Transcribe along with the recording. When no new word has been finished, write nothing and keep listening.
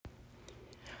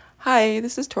Hi,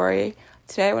 this is Tori.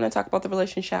 Today I want to talk about the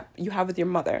relationship you have with your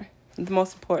mother. The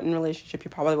most important relationship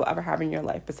you probably will ever have in your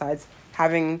life besides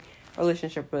having a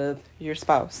relationship with your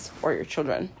spouse or your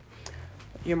children.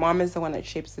 Your mom is the one that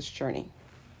shapes this journey.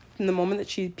 From the moment that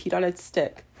she peed on its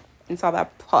stick and saw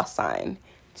that plus sign,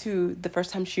 to the first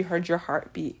time she heard your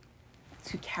heartbeat,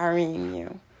 to carrying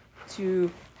you, to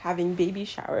having baby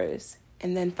showers,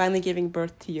 and then finally giving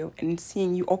birth to you and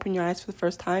seeing you open your eyes for the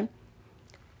first time,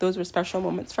 those were special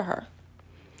moments for her.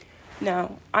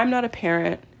 Now, I'm not a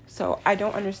parent, so I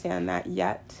don't understand that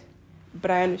yet,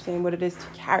 but I understand what it is to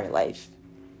carry life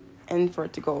and for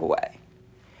it to go away.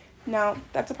 Now,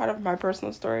 that's a part of my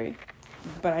personal story,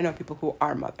 but I know people who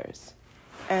are mothers.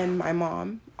 And my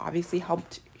mom obviously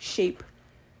helped shape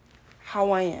how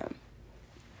I am.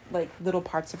 Like, little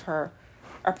parts of her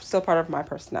are still part of my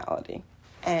personality.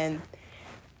 And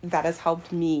that has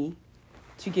helped me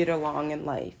to get along in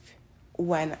life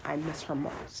when I miss her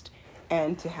most,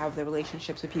 and to have the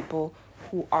relationships with people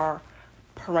who are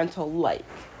parental-like.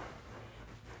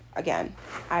 Again,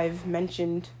 I've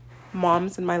mentioned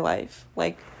moms in my life,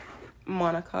 like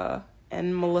Monica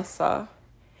and Melissa,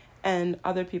 and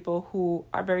other people who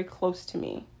are very close to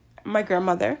me. My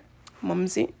grandmother,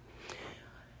 Mumsy,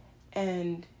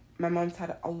 and my mom's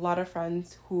had a lot of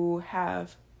friends who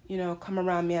have, come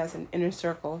around me as an inner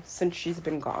circle since she's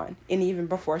been gone, and even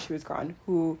before she was gone,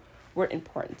 who were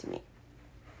important to me.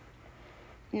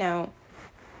 Now,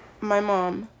 my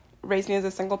mom raised me as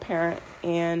a single parent,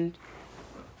 and,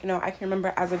 I can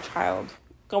remember as a child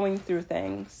going through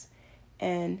things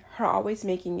and her always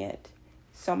making it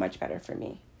so much better for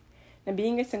me. Now,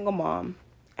 being a single mom,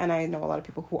 and I know a lot of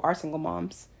people who are single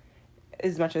moms,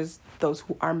 as much as those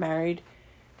who are married,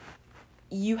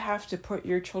 you have to put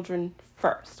your children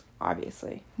first,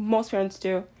 obviously. Most parents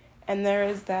do. And there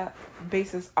is that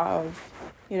basis of,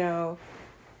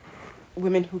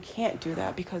 women who can't do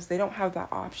that because they don't have that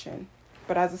option.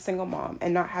 But as a single mom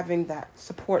and not having that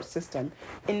support system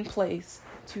in place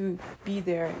to be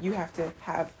there, you have to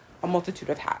have a multitude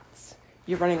of hats.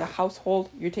 You're running a household,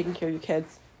 you're taking care of your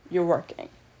kids, you're working.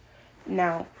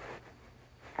 Now,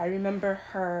 I remember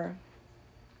her,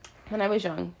 when I was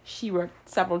young, she worked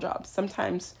several jobs,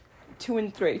 sometimes 2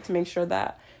 and 3, to make sure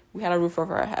that we had a roof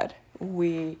over our head.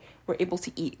 We were able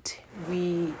to eat.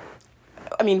 We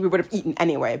would have eaten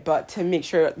anyway, but to make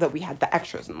sure that we had the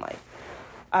extras in life.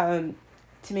 To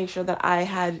make sure that I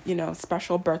had,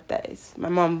 special birthdays. My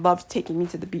mom loved taking me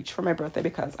to the beach for my birthday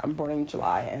because I'm born in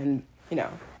July and,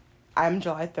 I'm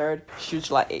July 3rd, she was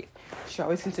July 8th. She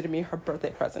always considered me her birthday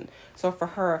present. So for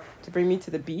her to bring me to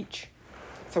the beach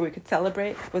so we could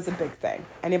celebrate was a big thing.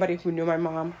 Anybody who knew my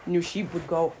mom knew she would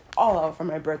go all out for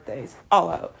my birthdays, all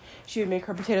out. She would make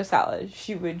her potato salad.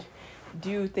 She would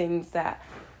do things that,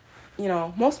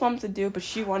 most moms would do, but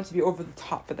she wanted to be over the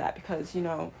top for that because,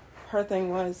 her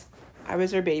thing was, I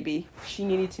was her baby. She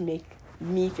needed to make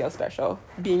me feel special,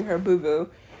 being her boo-boo.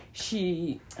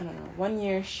 One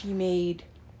year she made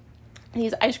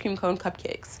these ice cream cone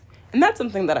cupcakes. And that's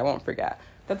something that I won't forget.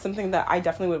 That's something that I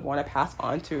definitely would want to pass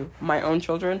on to my own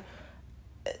children.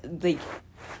 It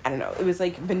was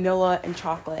like vanilla and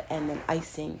chocolate and then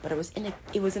icing, but it was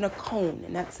in a cone,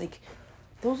 and that's like,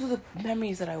 those are the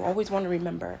memories that I always want to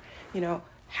remember,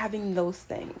 having those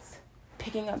things,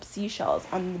 picking up seashells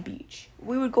on the beach.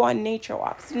 We would go on nature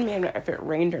walks. It didn't matter if it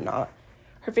rained or not.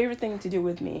 Her favorite thing to do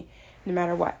with me, no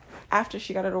matter what, after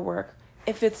she got out of work,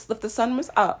 if the sun was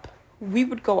up, we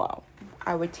would go out.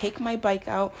 I would take my bike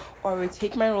out, or I would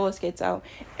take my roller skates out,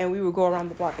 and we would go around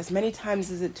the block as many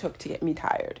times as it took to get me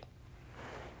tired.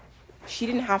 She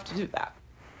didn't have to do that.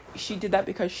 She did that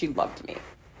because she loved me.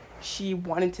 She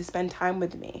wanted to spend time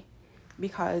with me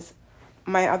because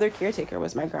my other caretaker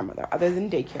was my grandmother, other than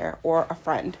daycare or a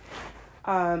friend.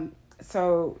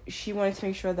 So she wanted to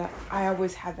make sure that I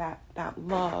always had that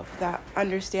love, that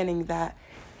understanding that,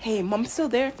 hey, mom's still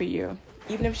there for you,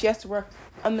 even if she has to work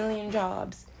a million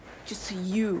jobs, just so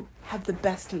you have the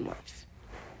best in life.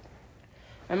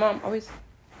 My mom always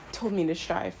told me to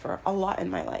strive for a lot in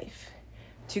my life,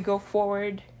 to go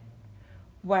forward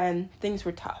when things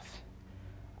were tough.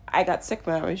 I got sick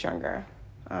when I was younger.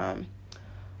 I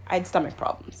had stomach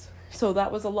problems. So that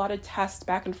was a lot of tests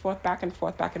back and forth.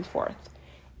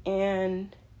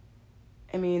 And,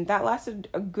 that lasted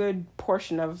a good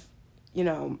portion of,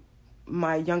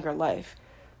 my younger life.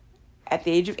 At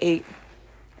the age of 8,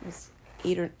 I was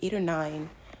 8 or 9,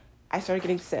 I started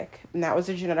getting sick. And that was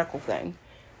a genetical thing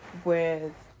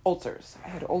with ulcers. I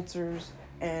had ulcers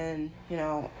and,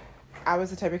 I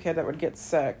was the type of kid that would get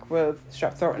sick with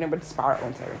strep throat and it would spiral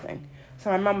into everything.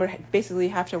 So my mom would basically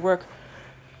have to work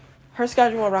her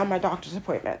schedule around my doctor's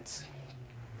appointments.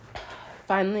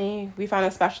 finally, we found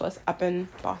a specialist up in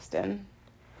Boston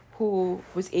who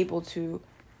was able to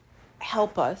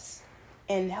help us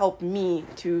and help me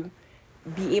to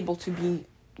be able to be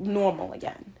normal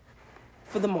again,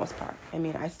 for the most part. I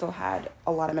mean, I still had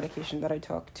a lot of medication that I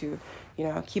took to,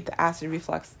 keep the acid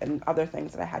reflux and other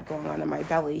things that I had going on in my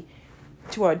belly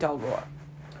to a dull roar.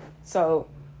 So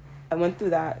I went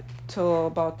through that till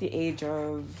about the age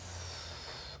of,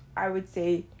 I would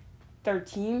say,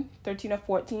 13 or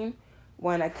 14,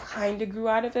 when I kind of grew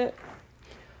out of it.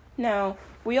 Now,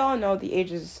 we all know the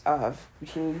ages of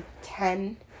between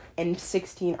 10 and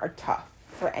 16 are tough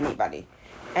for anybody.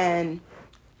 And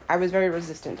I was very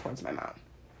resistant towards my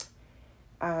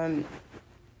mom.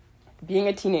 Being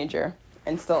a teenager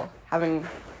and still having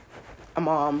a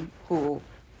mom who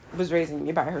was raising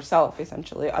me by herself,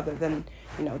 essentially, other than,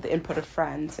 the input of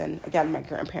friends and, again, my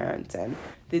grandparents and,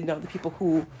 the people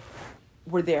who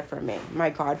were there for me,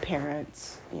 my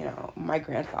godparents, my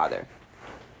grandfather.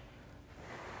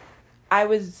 I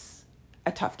was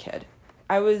a tough kid.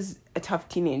 I was a tough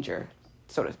teenager,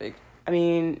 so to speak. I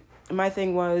mean, my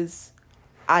thing was,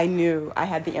 I knew I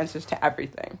had the answers to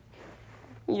everything.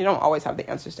 You don't always have the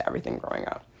answers to everything growing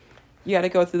up. You got to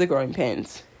go through the growing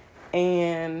pains.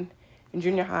 And in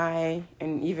junior high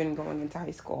and even going into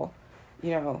high school,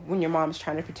 when your mom's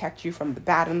trying to protect you from the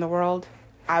bad in the world,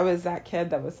 I was that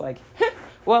kid that was like,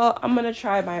 well, I'm going to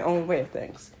try my own way of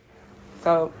things.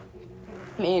 So,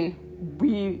 I mean,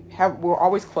 we're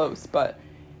always close, but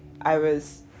I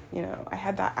was, I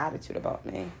had that attitude about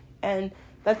me. And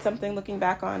that's something, looking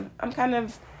back on, I'm kind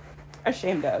of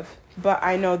ashamed of. But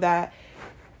I know that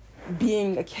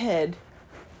being a kid,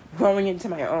 growing into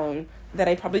my own, that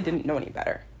I probably didn't know any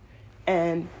better.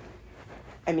 And,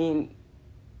 I mean,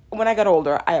 when I got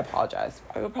older, I apologized.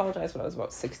 I apologized when I was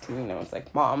about 16. I was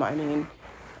like, Mom, I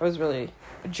was really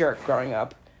a jerk growing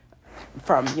up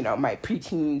from, my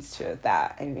preteens to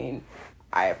that. I mean,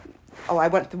 I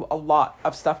went through a lot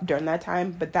of stuff during that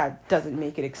time, but that doesn't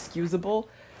make it excusable.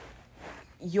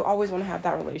 You always want to have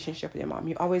that relationship with your mom.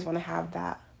 You always want to have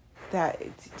that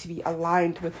to be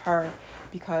aligned with her,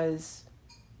 because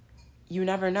you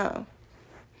never know.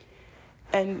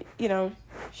 And,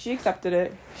 she accepted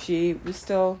it. She was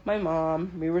still my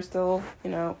mom. We were still,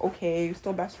 okay,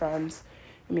 still best friends.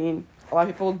 I mean, a lot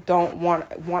of people don't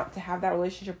want to have that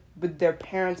relationship with their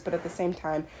parents, but at the same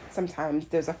time, sometimes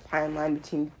there's a fine line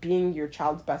between being your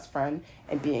child's best friend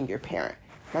and being your parent.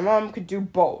 My mom could do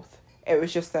both. It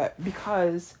was just that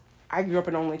because I grew up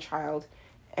an only child,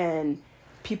 and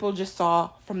people just saw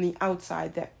from the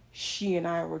outside that she and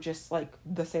I were just like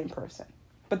the same person.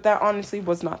 But that honestly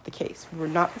was not the case. We were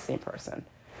not the same person.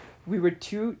 We were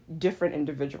two different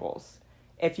individuals.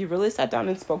 If you really sat down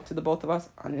and spoke to the both of us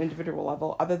on an individual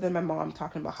level, other than my mom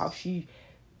talking about how she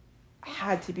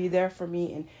had to be there for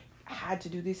me and had to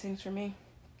do these things for me,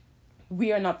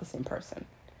 we are not the same person.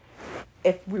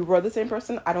 If we were the same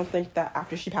person, I don't think that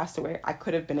after she passed away, I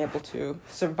could have been able to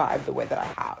survive the way that I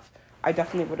have. I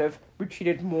definitely would have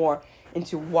retreated more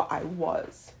into what I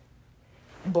was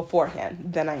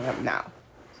beforehand than I am now.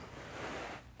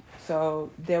 So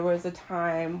there was a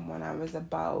time when I was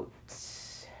about,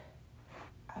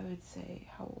 I would say,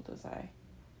 how old was I?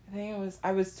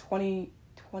 I was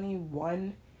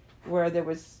 21, where there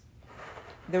was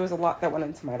a lot that went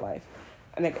into my life.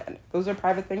 And again, those are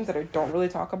private things that I don't really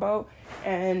talk about,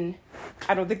 and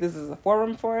I don't think this is a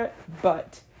forum for it,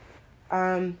 but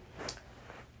I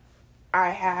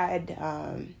had,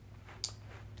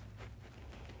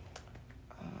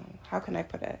 how can I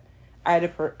put it? I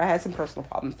had some personal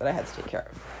problems that I had to take care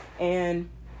of. And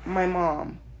my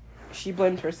mom, she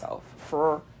blamed herself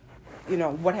for,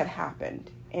 what had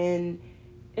happened. And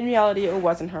in reality, it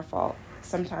wasn't her fault.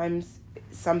 Sometimes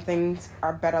some things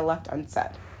are better left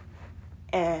unsaid.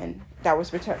 And that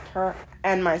was to protect her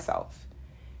and myself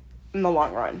in the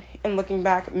long run. And looking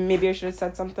back, maybe I should have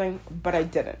said something, but I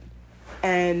didn't.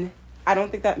 And I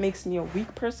don't think that makes me a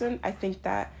weak person. I think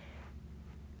that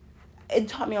it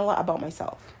taught me a lot about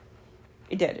myself.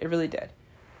 It did. It really did.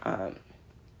 I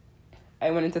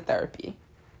went into therapy,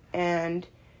 and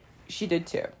she did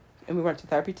too. And we went to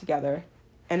therapy together,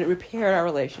 and it repaired our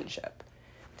relationship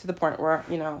to the point where,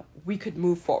 we could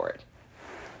move forward.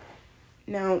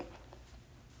 Now,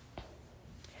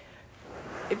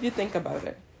 if you think about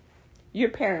it,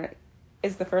 your parent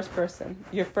is the first person,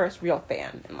 your first real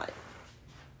fan in life.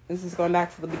 This is going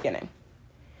back to the beginning.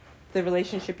 The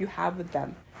relationship you have with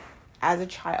them as a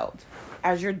child,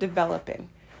 as you're developing.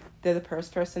 They're the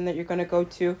first person that you're going to go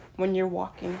to when you're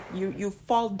walking. You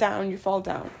fall down,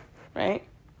 right?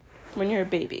 When you're a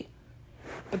baby.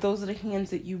 But those are the hands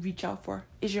that you reach out for,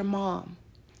 is your mom.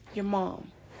 Your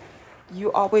mom.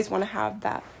 You always want to have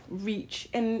that reach.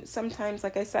 And sometimes,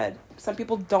 like I said, some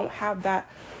people don't have that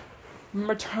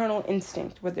maternal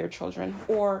instinct with their children,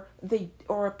 or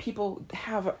people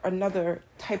have another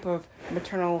type of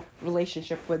maternal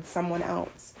relationship with someone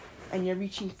else, and you're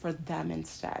reaching for them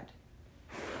instead.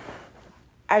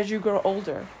 As you grow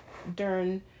older,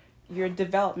 during your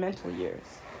developmental years,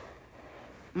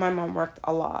 my mom worked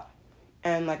a lot.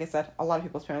 And like I said, a lot of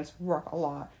people's parents work a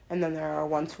lot. And then there are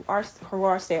ones who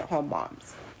are stay-at-home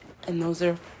moms. And those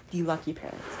are the lucky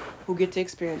parents who get to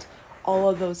experience all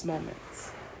of those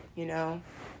moments. You know,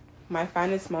 my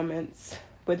finest moments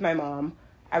with my mom,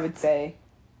 I would say,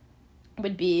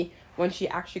 would be when she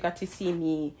actually got to see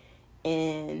me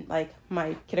in, like,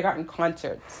 my kindergarten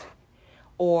concerts.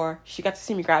 Or she got to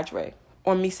see me graduate.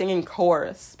 Or me singing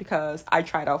chorus, because I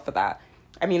tried out for that.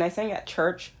 I mean, I sang at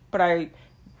church, but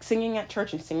singing at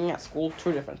church and singing at school,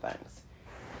 2 different things.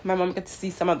 My mom got to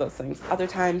see some of those things. Other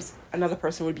times, another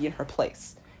person would be in her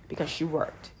place because she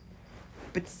worked.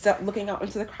 But looking out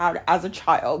into the crowd as a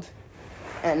child,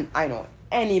 and I know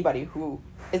anybody who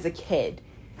is a kid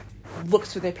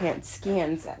looks through their pants,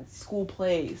 scans at school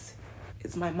plays.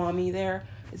 Is my mommy there?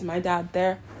 Is my dad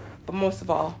there? But most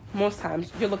of all, most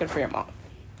times, you're looking for your mom.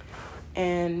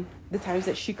 And the times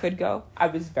that she could go, I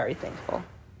was very thankful.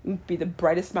 It would be the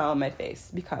brightest smile on my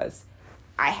face because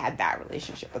I had that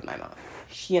relationship with my mom.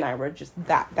 She and I were just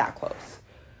that close.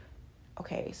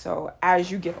 Okay, so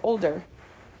as you get older,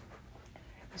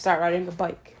 you start riding a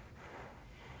bike.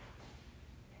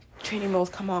 Training wheels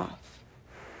come off.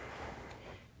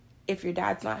 If your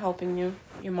dad's not helping you,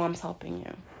 your mom's helping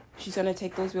you. She's going to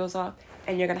take those wheels off,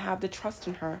 and you're going to have the trust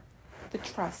in her. The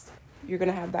trust. You're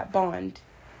going to have that bond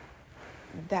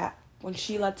that when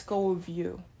she lets go of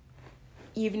you,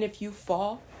 even if you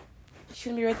fall, she's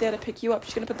going to be right there to pick you up.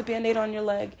 She's going to put the Band-Aid on your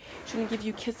leg. She's going to give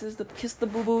you kisses, kiss the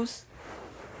boo-boos.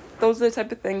 Those are the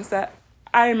type of things that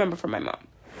I remember from my mom.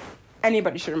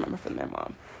 Anybody should remember from their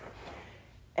mom.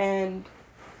 And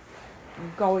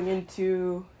going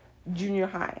into junior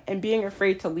high and being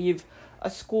afraid to leave a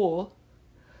school,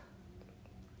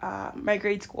 my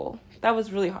grade school, that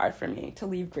was really hard for me to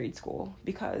leave grade school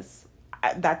because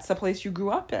that's the place you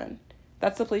grew up in.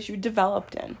 That's the place you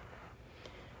developed in.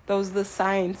 Those are the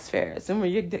science fairs and where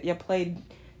you played,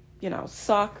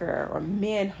 soccer or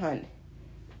manhunt.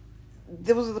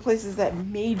 Those are the places that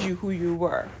made you who you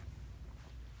were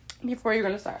before you're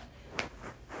going to start.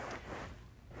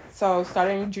 So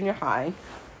starting junior high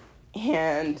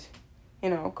and,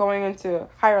 going into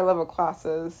higher level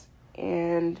classes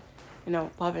and,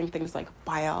 loving things like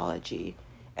biology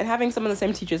and having some of the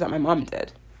same teachers that my mom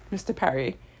did. Mr.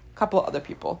 Perry, a couple of other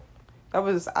people. That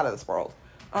was out of this world.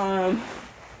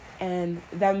 And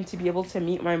them to be able to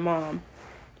meet my mom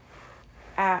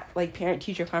at, like,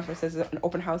 parent-teacher conferences and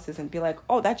open houses and be like,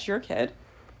 oh, that's your kid?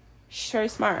 She's very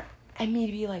smart. And me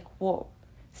to be like, whoa,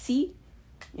 see?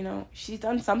 She's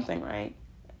done something, right?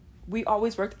 We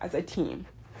always worked as a team.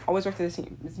 Always worked as a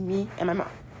team. It's me and my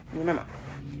mom.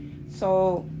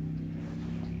 So,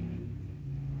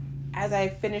 as I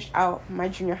finished out my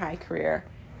junior high career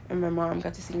and my mom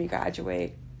got to see me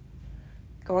graduate,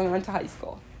 going on to high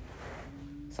school.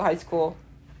 So high school,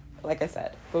 like I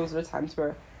said, those are the times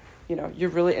where, you're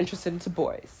really interested into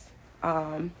boys.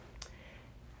 Or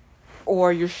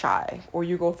you're shy, or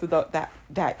you go through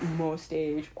that emo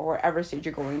stage, or whatever stage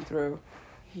you're going through.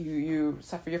 You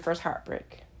suffer your first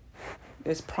heartbreak.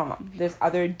 There's prom. There's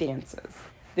other dances.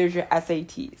 There's your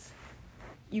SATs.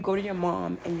 You go to your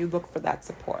mom and you look for that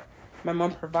support. My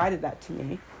mom provided that to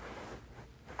me.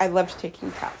 I loved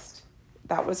taking tests.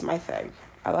 That was my thing.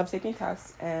 I loved taking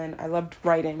tests, and I loved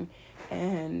writing,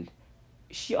 and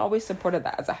she always supported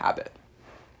that as a habit.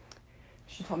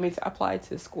 She told me to apply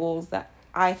to schools that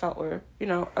I felt were,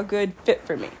 a good fit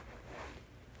for me.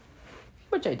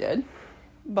 Which I did.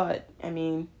 But,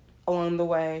 along the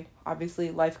way,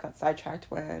 obviously life got sidetracked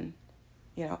when,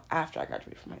 after I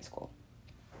graduated from high school.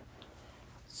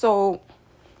 So,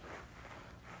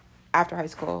 after high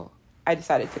school, I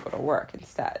decided to go to work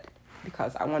instead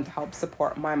because I wanted to help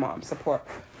support my mom, support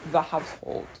the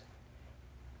household,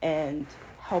 and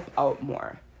help out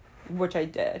more, which I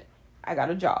did. I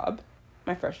got a job,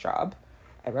 my first job.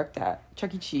 I worked at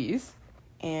Chuck E. Cheese,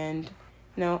 and,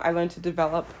 I learned to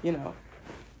develop,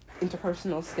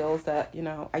 interpersonal skills that,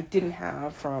 I didn't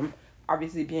have from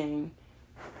obviously being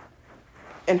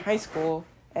in high school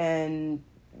and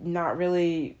not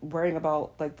really worrying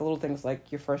about, like, the little things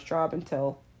like your first job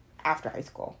until after high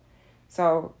school.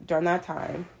 So during that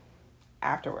time,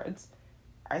 afterwards,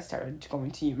 I started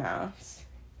going to UMass.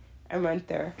 I went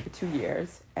there for 2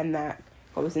 years, and that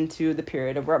goes into the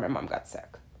period of where my mom got sick.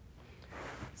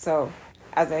 So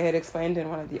as I had explained in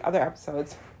one of the other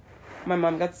episodes, my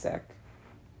mom got sick.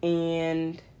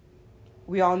 And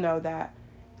we all know that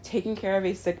taking care of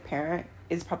a sick parent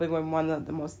is probably one of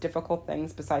the most difficult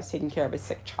things besides taking care of a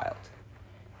sick child.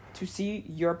 To see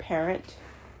your parent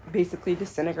basically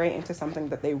disintegrate into something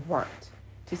that they weren't.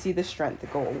 To see the strength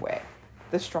go away.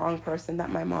 The strong person that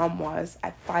my mom was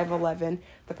at 5'11",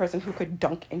 the person who could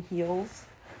dunk in heels,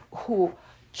 who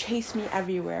chased me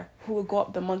everywhere, who would go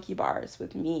up the monkey bars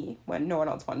with me when no one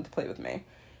else wanted to play with me.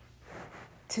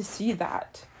 To see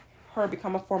that, her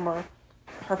become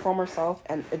her former self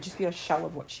and just be a shell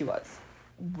of what she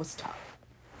was tough.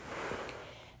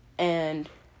 And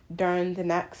during the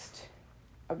next,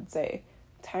 I would say,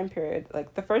 time period,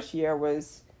 like the first year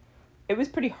it was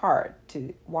pretty hard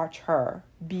to watch her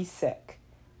be sick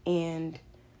and,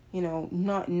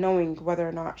 not knowing whether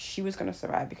or not she was going to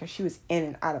survive because she was in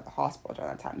and out of the hospital during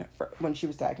that time when she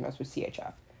was diagnosed with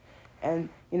CHF. And,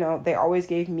 they always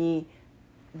gave me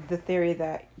the theory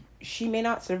that she may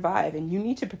not survive and you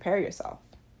need to prepare yourself.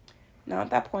 Now, at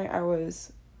that point, I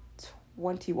was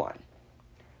 21.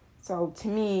 So to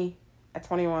me, at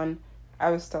 21, I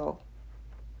was still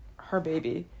her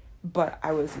baby, but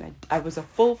I was a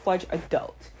full-fledged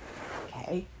adult.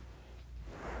 Okay?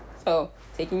 So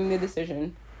making the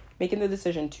decision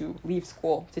to leave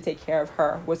school to take care of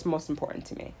her was most important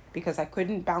to me because I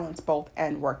couldn't balance both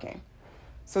and working.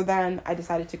 So then I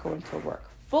decided to go into work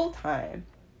full-time,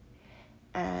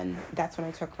 and that's when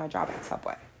I took my job at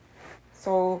Subway.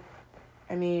 So,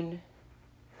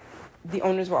 the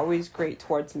owners were always great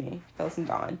towards me, Phyllis and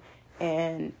Dawn,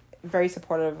 and very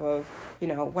supportive of,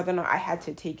 whether or not I had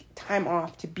to take time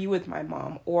off to be with my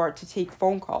mom or to take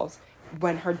phone calls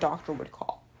when her doctor would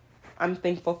call. I'm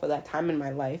thankful for that time in my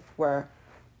life where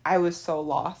I was so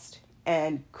lost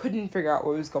and couldn't figure out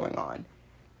what was going on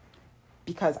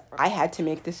because I had to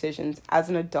make decisions as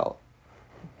an adult,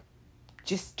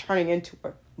 just turning into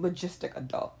a legit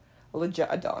adult,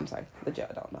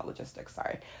 not logistics,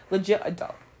 sorry. Legit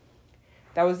adult.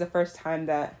 That was the first time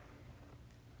that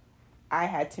I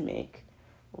had to make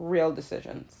real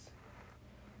decisions.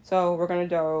 So we're going to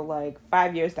go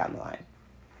 5 years down the line.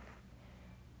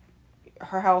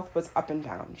 Her health was up and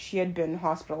down. She had been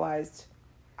hospitalized,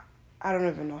 I don't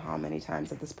even know how many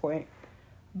times at this point,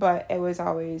 but it was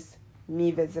always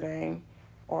me visiting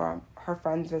or her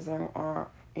friends visiting or,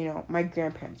 my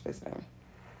grandparents visiting.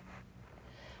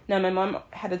 Now, my mom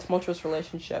had a tumultuous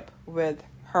relationship with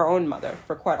her own mother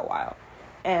for quite a while,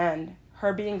 and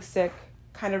her being sick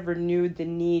kind of renewed the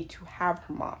need to have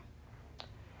her mom.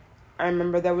 I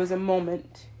remember there was a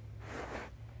moment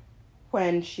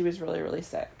when she was really, really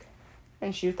sick,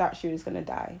 and she thought she was going to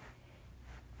die.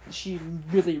 She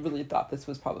really, really thought this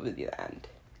was probably the end.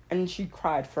 And she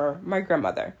cried for my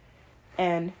grandmother.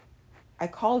 And I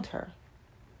called her.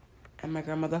 And my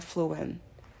grandmother flew in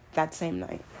that same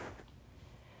night.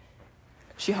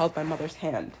 She held my mother's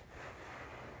hand.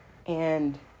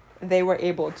 And they were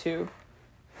able to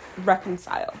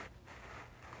reconcile.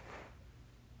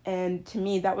 And to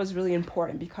me, that was really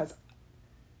important because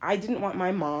I didn't want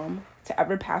my mom to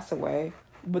ever pass away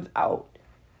without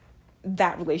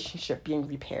that relationship being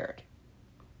repaired,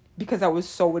 because that was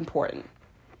so important.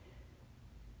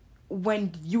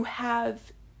 When you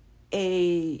have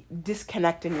a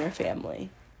disconnect in your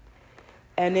family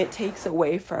and it takes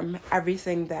away from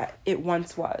everything that it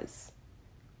once was.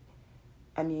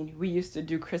 We used to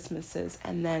do Christmases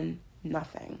and then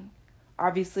nothing.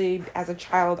 Obviously, as a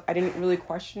child, I didn't really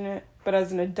question it, but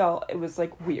as an adult, it was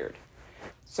weird.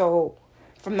 So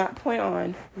from that point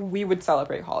on, we would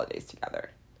celebrate holidays together.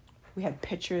 We had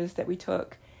pictures that we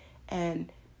took,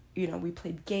 and, we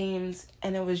played games,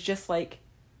 and it was just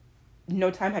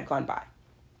no time had gone by.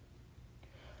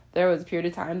 There was a period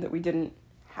of time that we didn't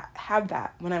have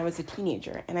that when I was a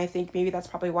teenager, and I think maybe that's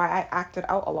probably why I acted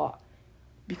out a lot,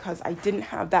 because I didn't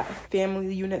have that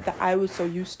family unit that I was so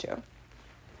used to.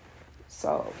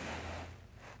 So,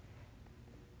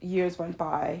 years went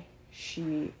by.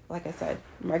 She, like I said,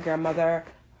 my grandmother,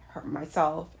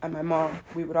 myself, and my mom,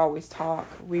 we would always talk.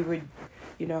 We would,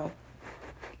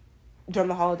 during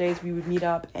the holidays, we would meet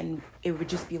up, and it would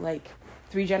just be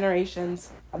 3 generations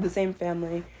of the same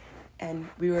family, and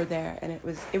we were there, and it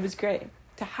was great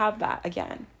to have that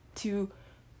again, to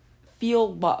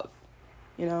feel love,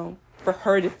 for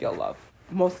her to feel love,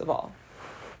 most of all,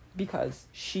 because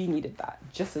she needed that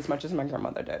just as much as my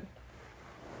grandmother did.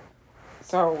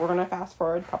 So we're going to fast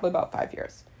forward probably about 5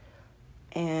 years,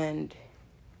 and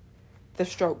the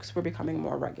strokes were becoming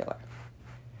more regular.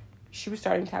 She was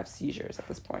starting to have seizures at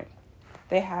this point.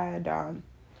 They had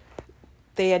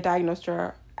diagnosed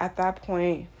her at that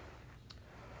point,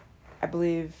 I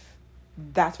believe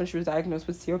That's when she was diagnosed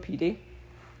with COPD.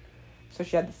 So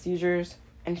she had the seizures,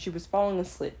 and she was falling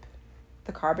asleep.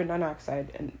 The carbon dioxide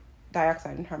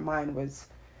in her mind was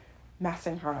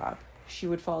messing her up. She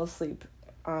would fall asleep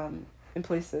in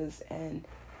places, and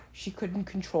she couldn't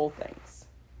control things.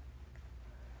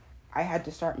 I had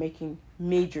to start making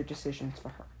major decisions for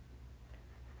her.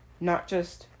 Not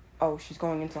just, oh, she's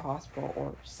going into hospital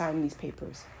or sign these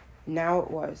papers. Now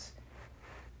it was,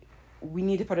 we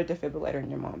need to put a defibrillator in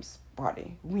your mom's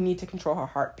body. We need to control her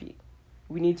heartbeat.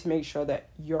 We need to make sure that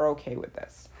you're okay with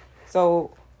this.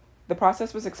 So the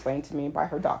process was explained to me by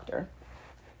her doctor.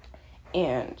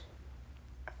 And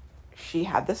she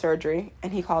had the surgery,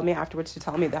 and he called me afterwards to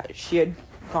tell me that she had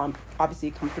come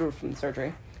through from the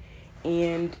surgery.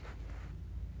 And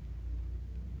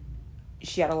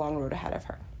she had a long road ahead of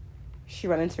her. She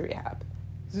went into rehab.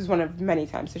 This is one of many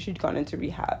times that she'd gone into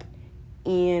rehab.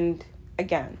 And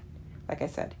again, like I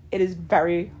said, it is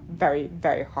very, very,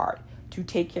 very hard to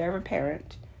take care of a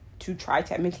parent, to try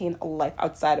to maintain a life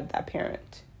outside of that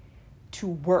parent, to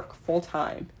work full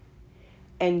time,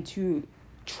 and to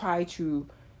try to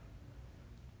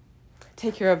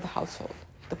take care of the household,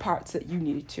 the parts that you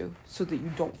needed to, so that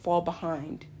you don't fall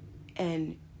behind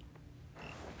and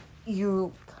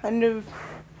you kind of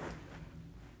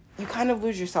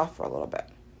lose yourself for a little bit.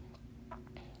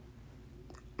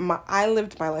 I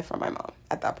lived my life for my mom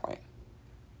at that point.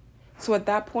 So at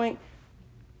that point,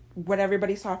 what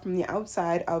everybody saw from the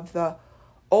outside of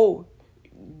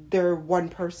they're one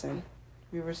person.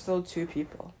 We were still two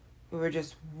people. We were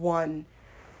just one,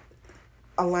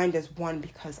 aligned as one,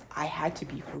 because I had to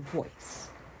be her voice.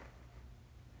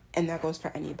 And that goes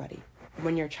for anybody.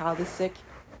 When your child is sick,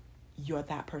 you're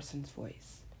that person's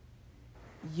voice.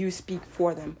 You speak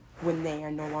for them when they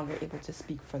are no longer able to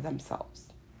speak for themselves.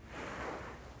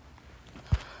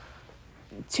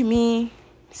 To me,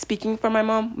 speaking for my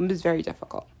mom was very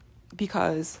difficult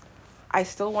because I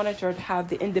still wanted her to have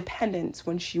the independence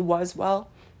when she was well,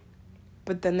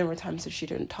 but then there were times that she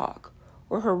didn't talk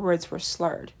or her words were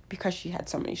slurred because she had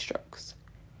so many strokes.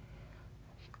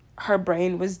 Her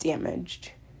brain was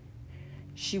damaged.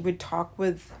 She would talk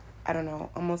with,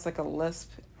 almost like a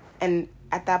lisp. And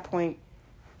at that point,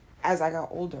 as I got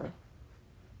older,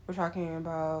 we're talking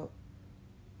about,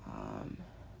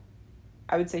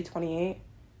 I would say 28,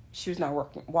 she was now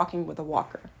walking with a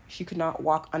walker. She could not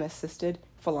walk unassisted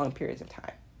for long periods of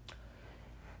time.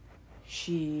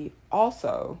 She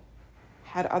also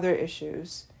had other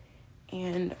issues,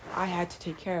 and I had to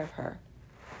take care of her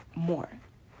more.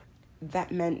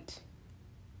 That meant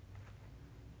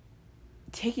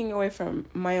taking away from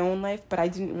my own life, but I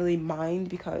didn't really mind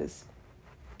because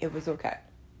it was okay.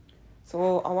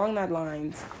 So along that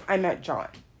lines, I met John.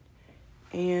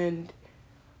 And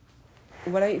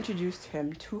when I introduced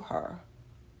him to her,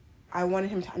 I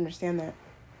wanted him to understand that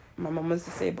my mom was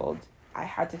disabled. I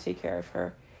had to take care of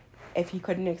her. If he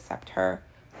couldn't accept her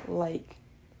like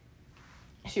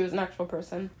she was an actual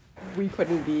person, we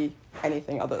couldn't be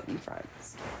anything other than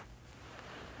friends.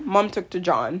 Mom took to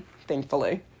John,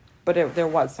 thankfully, but there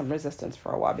was some resistance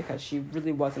for a while because she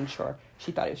really wasn't sure.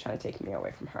 She thought he was trying to take me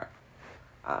away from her.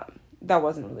 That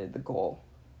wasn't really the goal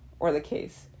or the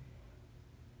case.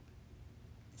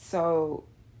 So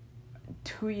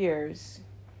 2 years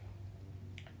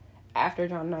after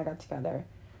John and I got together,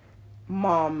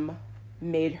 Mom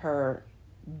made her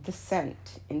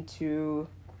descent into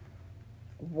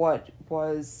what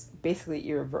was basically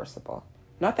irreversible.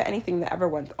 Not that anything that ever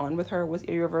went on with her was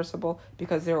irreversible,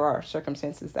 because there are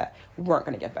circumstances that weren't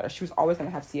going to get better. She was always going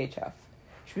to have CHF.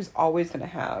 She was always going to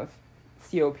have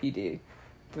COPD.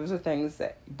 Those are things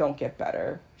that don't get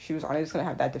better. She was always going to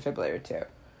have that defibrillator too,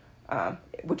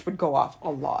 which would go off a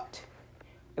lot.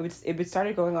 It would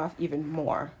started going off even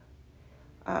more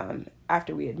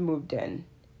after we had moved in.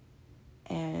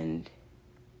 And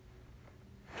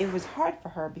it was hard for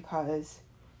her because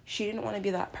she didn't want to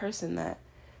be that person that,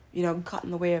 got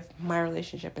in the way of my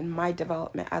relationship and my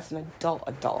development as an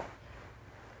adult.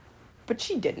 But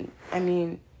she didn't.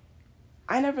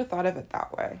 I never thought of it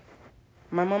that way.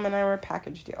 My mom and I were a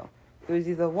package deal. It was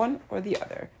either one or the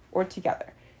other, or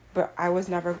together. But I was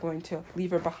never going to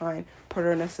leave her behind, put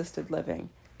her in assisted living,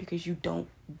 because you don't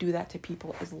do that to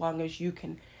people as long as you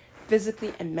can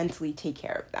physically and mentally take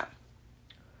care of them.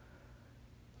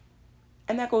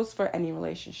 And that goes for any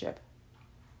relationship.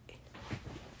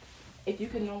 If you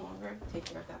can no longer take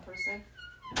care of that person,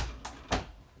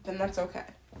 then that's okay.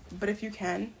 But if you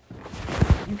can,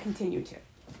 you continue to.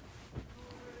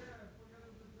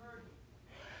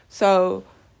 So,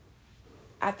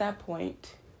 at that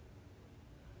point,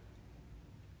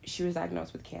 she was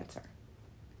diagnosed with cancer.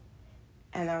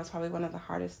 And that was probably one of the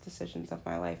hardest decisions of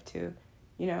my life to,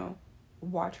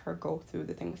 watch her go through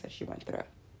the things that she went through.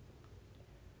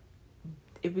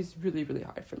 It was really, really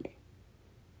hard for me.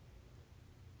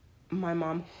 My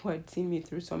mom, who had seen me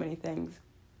through so many things,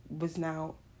 was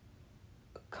now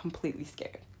completely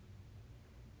scared.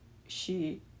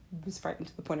 She was frightened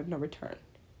to the point of no return.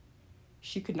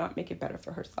 She could not make it better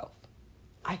for herself.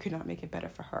 I could not make it better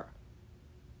for her.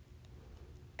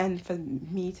 And for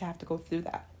me to have to go through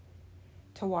that,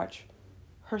 to watch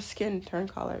her skin turn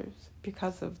colors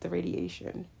because of the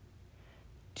radiation,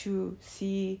 to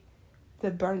see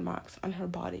the burn marks on her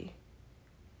body,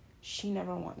 she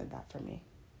never wanted that for me.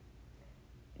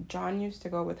 John used to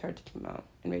go with her to chemo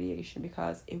and radiation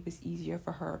because it was easier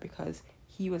for her, because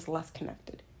he was less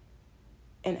connected.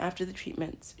 And after the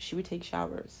treatments, she would take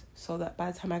showers so that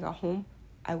by the time I got home,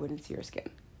 I wouldn't see her skin.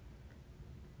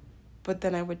 But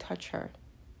then I would touch her.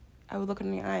 I would look in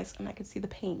the eyes and I could see the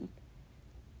pain.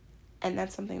 And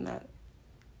that's something that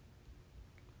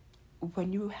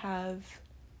when you have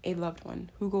a loved one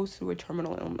who goes through a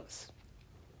terminal illness,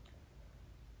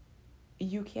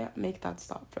 you can't make that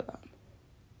stop for them.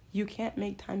 You can't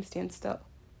make time stand still.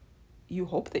 You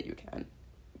hope that you can,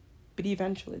 but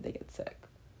eventually they get sick.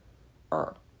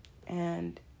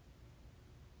 And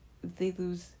they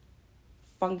lose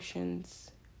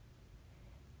functions,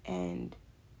 and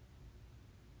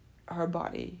her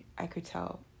body, I could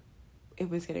tell it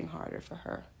was getting harder for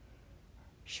her.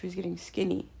 She was getting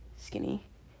skinny,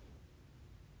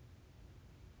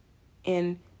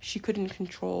 and she couldn't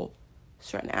control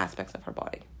certain aspects of her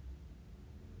body.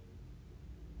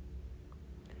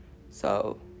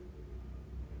 So,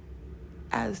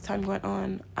 as time went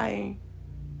on, I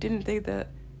didn't think that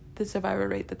the survivor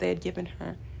rate that they had given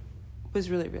her was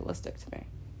really realistic to me.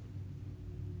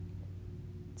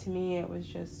 To me, it was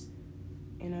just,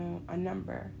 a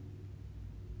number.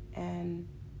 And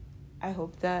I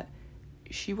hoped that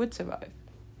she would survive,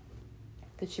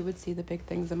 that she would see the big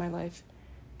things in my life.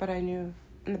 But I knew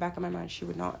in the back of my mind she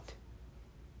would not.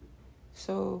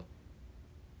 So,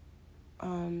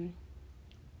 when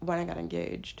I got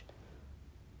engaged,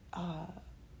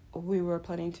 we were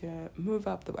planning to move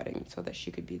up the wedding so that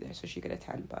she could be there, so she could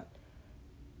attend. But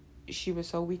she was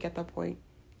so weak at that point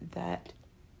that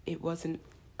it wasn't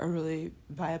a really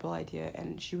viable idea,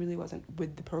 and she really wasn't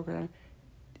with the program.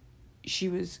 She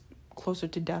was closer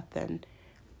to death than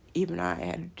even I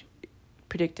had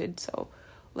predicted. So,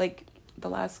 the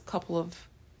last couple of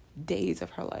days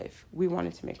of her life, we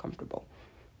wanted to make comfortable.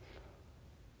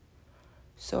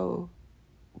 So,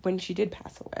 when she did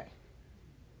pass away,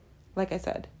 like I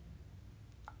said,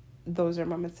 those are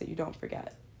moments that you don't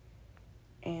forget.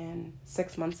 And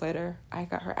 6 months later, I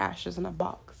got her ashes in a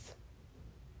box.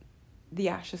 The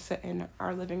ashes sit in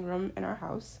our living room in our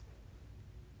house.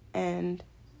 And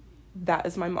that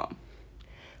is my mom.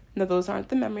 Now, those aren't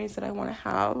the memories that I want to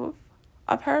have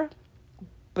of her,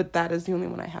 but that is the only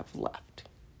one I have left.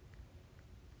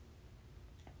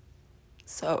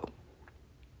 So,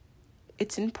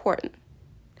 it's important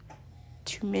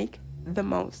to make the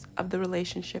most of the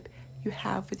relationship you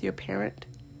have with your parent.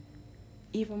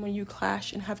 Even when you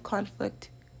clash and have conflict,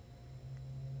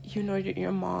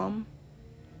 your mom.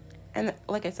 And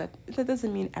like I said, that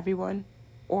doesn't mean everyone,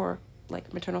 or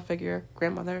maternal figure,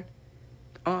 grandmother,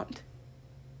 aunt,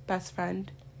 best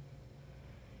friend.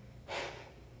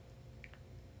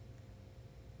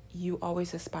 You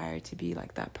always aspire to be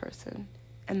like that person.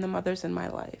 And the mothers in my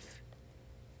life,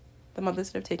 the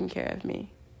mothers that have taken care of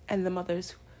me, and the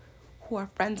mothers who are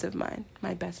friends of mine,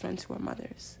 my best friends who are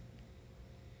mothers,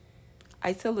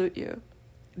 I salute you,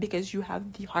 because you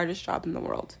have the hardest job in the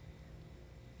world.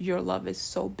 Your love is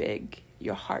so big.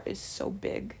 Your heart is so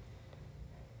big.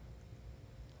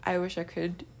 I wish I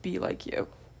could be like you.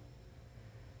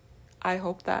 I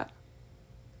hope that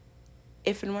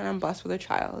if and when I'm blessed with a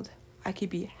child, I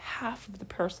could be half of the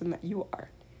person that you are,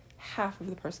 half of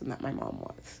the person that my mom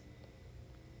was.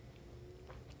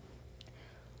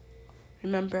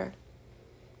 Remember,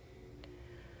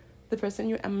 the person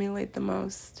you emulate the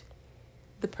most,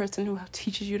 the person who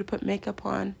teaches you to put makeup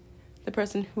on, the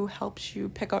person who helps you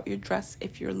pick out your dress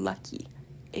if you're lucky,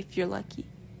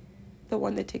 the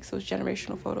one that takes those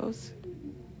generational photos.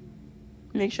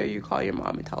 Make sure you call your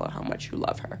mom and tell her how much you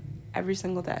love her every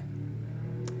single day.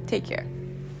 Take care.